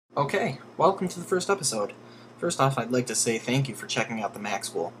Okay, welcome to the first episode. First off, I'd like to say thank you for checking out the Mac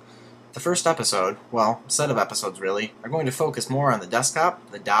School. The first episode, well, set of episodes really, are going to focus more on the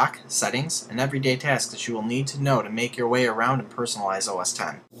desktop, the dock, settings, and everyday tasks that you will need to know to make your way around and personalize OS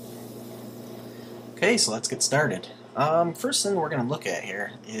X. Okay, so let's get started. First thing we're going to look at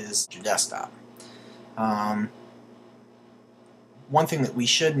here is your desktop. One thing that we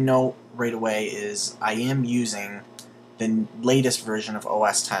should note right away is I am using the latest version of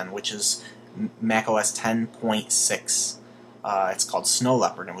OS X, which is Mac OS 10.6. It's called Snow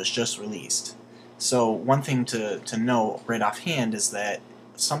Leopard and was just released. So one thing to know right offhand is that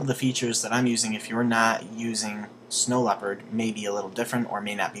some of the features that I'm using, if you're not using Snow Leopard, may be a little different or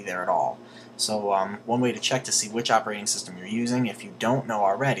may not be there at all. So one way to check to see which operating system you're using, if you don't know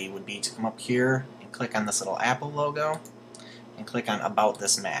already, would be to come up here and click on this little Apple logo and click on About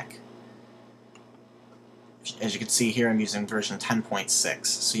This Mac. As you can see here, I'm using version 10.6,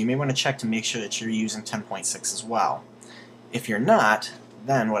 so you may want to check to make sure that you're using 10.6 as well. If you're not,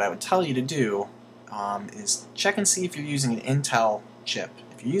 then what I would tell you to do is check and see if you're using an Intel chip.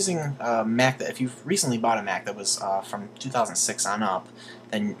 If you're using a Mac if you've recently bought a Mac that was from 2006 on up,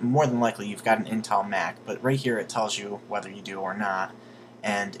 then more than likely you've got an Intel Mac. But right here it tells you whether you do or not,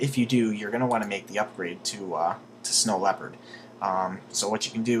 and if you do, you're going to want to make the upgrade to Snow Leopard. So what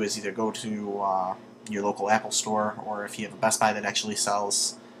you can do is either go to your local Apple store, or if you have a Best Buy that actually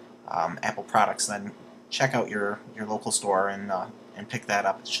sells Apple products, then check out your local store and pick that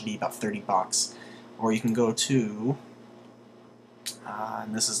up. It should be about $30. Or you can go to,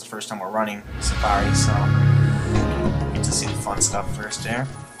 and this is the first time we're running Safari, so you get to see the fun stuff first there.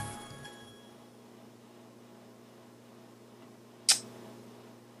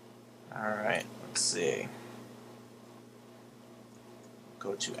 Alright, let's see.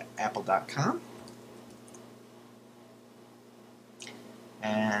 Go to apple.com.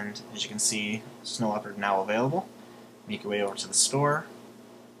 And as you can see, Snow Leopard now available. Make your way over to the store.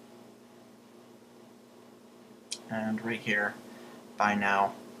 And right here, buy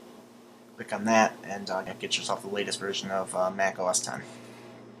now. Click on that and get yourself the latest version of Mac OS X.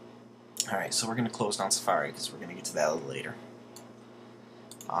 Alright, so we're going to close down Safari because we're going to get to that a little later.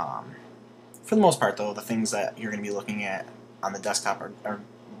 For the most part though, the things that you're going to be looking at on the desktop are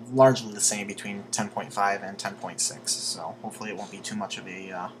largely the same between 10.5 and 10.6, so hopefully it won't be too much of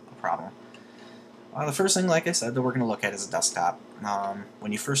a problem. The first thing, like I said, that we're going to look at is a desktop.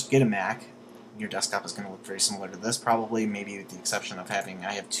 When you first get a Mac, your desktop is going to look very similar to this, probably, maybe with the exception of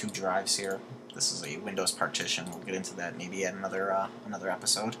I have two drives here. This is a Windows partition. We'll get into that maybe at another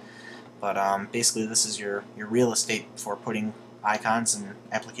episode. But basically, this is your real estate for putting icons and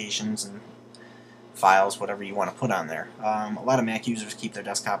applications and files, whatever you want to put on there. A lot of Mac users keep their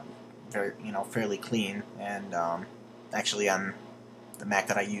desktop fairly clean, and actually on the Mac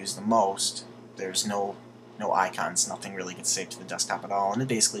that I use the most, there's no icons, nothing really gets saved to the desktop at all, and it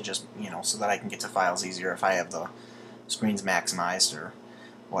basically just so that I can get to files easier if I have the screens maximized or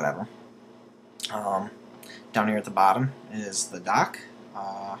whatever. Down here at the bottom is the dock.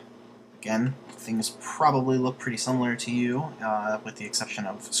 Again, things probably look pretty similar to you, with the exception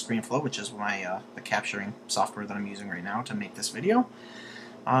of ScreenFlow, which is the capturing software that I'm using right now to make this video.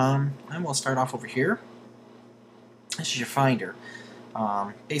 And we'll start off over here. This is your Finder.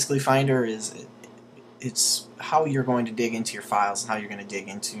 Basically, Finder it's how you're going to dig into your files and how you're going to dig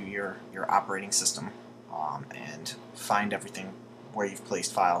into your operating system and find everything where you've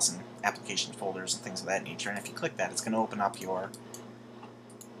placed files and application folders and things of that nature. And if you click that, it's going to open up your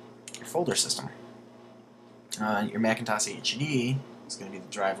folder system. Your Macintosh HD is going to be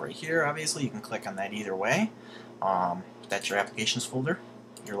the drive right here. Obviously, you can click on that either way. That's your applications folder,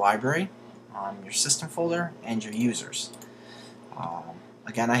 your library, your system folder, and your users.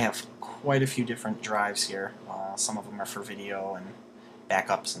 Again, I have quite a few different drives here. Some of them are for video and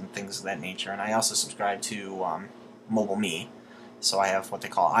backups and things of that nature. And I also subscribe to MobileMe, so I have what they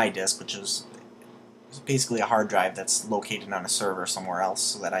call iDisk, which is basically a hard drive that's located on a server somewhere else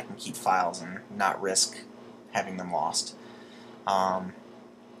so that I can keep files and not risk having them lost.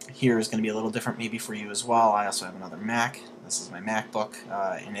 Here is going to be a little different maybe for you as well. I also have another Mac. This is my MacBook,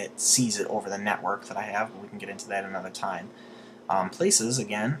 and it sees it over the network that I have, but we can get into that another time. Places,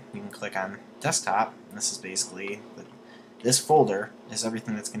 again, you can click on Desktop, and this is basically, this folder is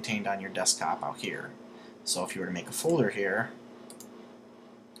everything that's contained on your desktop out here. So if you were to make a folder here,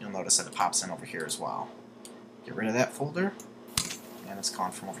 you'll notice that it pops in over here as well. Get rid of that folder, and it's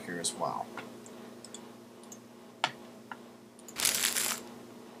gone from over here as well.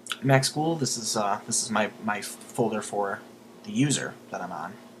 Mac School, this is my folder for the user that I'm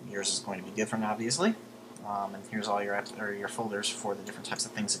on. Yours is going to be different, obviously. and here's all your your folders for the different types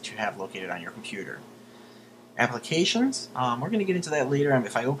of things that you have located on your computer. Applications, we're going to get into that later.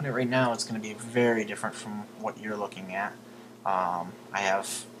 If I open it right now, it's going to be very different from what you're looking at. I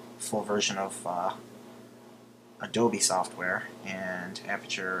have a full version of Adobe software and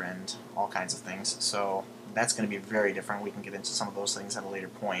Aperture and all kinds of things, so that's going to be very different. We can get into some of those things at a later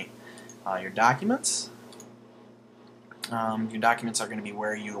point. Your documents. Your documents are going to be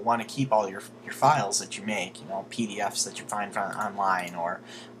where you want to keep all your files that you make, PDFs that you find online or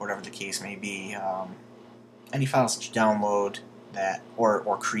whatever the case may be. Any files that you download that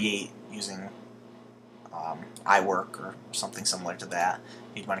or create using iWork or something similar to that,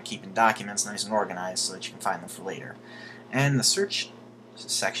 you'd want to keep in documents nice and organized so that you can find them for later. And the search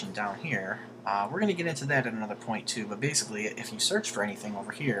section down here, we're going to get into that at another point too, but basically if you search for anything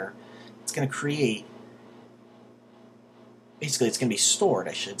over here, it's going to create, basically it's going to be stored,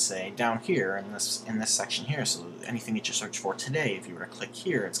 I should say, down here in this section here. So anything that you search for today, if you were to click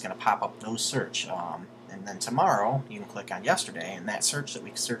here, it's going to pop up those search. And then tomorrow you can click on yesterday, and that search that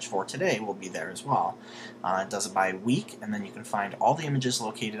we searched for today will be there as well. It does it by week, and then you can find all the images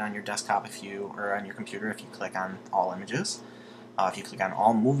located on your desktop or on your computer if you click on all images. If you click on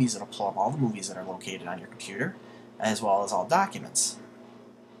all movies, it'll pull up all the movies that are located on your computer, as well as all documents.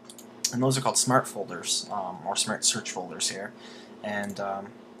 And those are called smart folders, or smart search folders here. And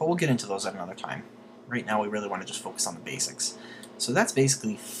but we'll get into those at another time. Right now we really want to just focus on the basics. So that's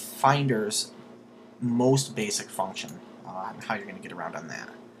basically Finder's most basic function, and how you're going to get around on that.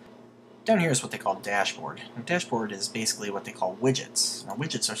 Down here is what they call dashboard. A dashboard is basically what they call widgets. Now,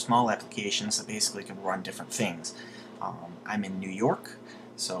 widgets are small applications that basically can run different things. I'm in New York,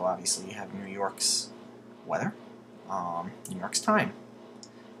 so obviously you have New York's weather, New York's time.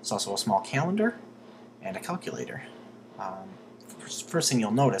 It's also a small calendar and a calculator. First thing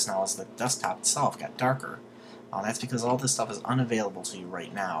you'll notice now is the desktop itself got darker. That's because all this stuff is unavailable to you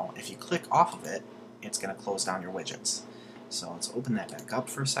right now. If you click off of it, it's going to close down your widgets. So let's open that back up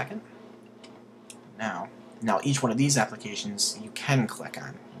for a second. Now each one of these applications you can click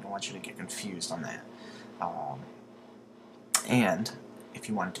on. I don't want you to get confused on that. And if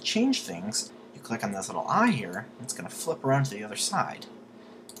you wanted to change things, you click on this little eye here, it's going to flip around to the other side.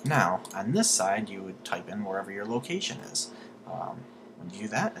 Now, on this side, you would type in wherever your location is. When you do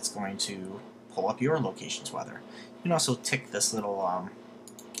that, it's going to pull up your location's weather. You can also tick this little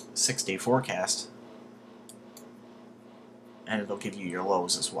 6-day forecast, and it'll give you your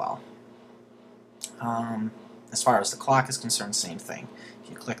lows as well. As far as the clock is concerned, same thing. If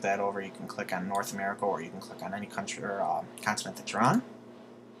you click that over, you can click on North America, or you can click on any country or continent that you're on.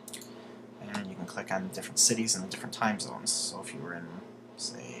 And you can click on different cities and the different time zones. So if you were in,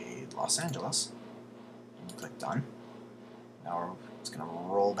 say, Los Angeles, and you click done, now it's going to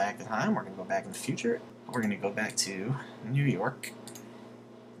roll back in time. We're going to go back in the future. We're going to go back to New York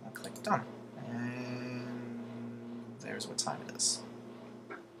and click done. And there's what time it is.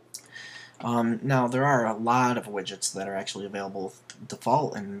 Now, there are a lot of widgets that are actually available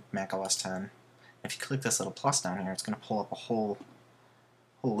default in Mac OS X. If you click this little plus down here, it's going to pull up a whole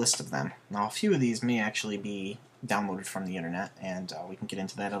list of them. Now, a few of these may actually be downloaded from the internet, and we can get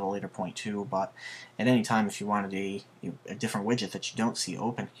into that at a later point too, but at any time if you wanted a different widget that you don't see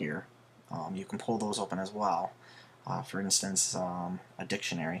open here, you can pull those open as well. For instance, a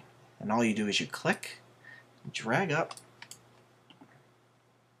dictionary. And all you do is you click, drag up,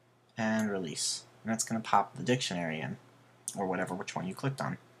 and release. And that's going to pop the dictionary in, or which one you clicked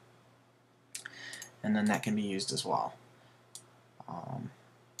on. And then that can be used as well.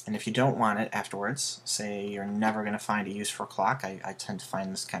 And if you don't want it afterwards, say you're never going to find a use for a clock, I tend to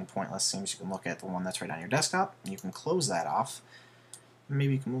find this kind of pointless. Seems you can look at the one that's right on your desktop, and you can close that off. And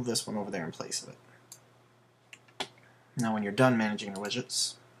maybe you can move this one over there in place of it. Now when you're done managing your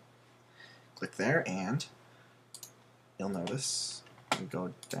widgets, click there, and you'll notice you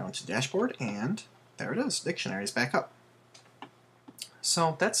go down to dashboard, and there it is. Dictionary is back up.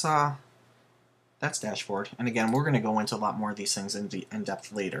 So that's dashboard. And again, we're going to go into a lot more of these things in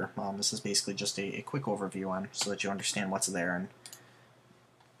depth later. This is basically just a quick overview so that you understand what's there and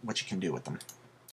what you can do with them.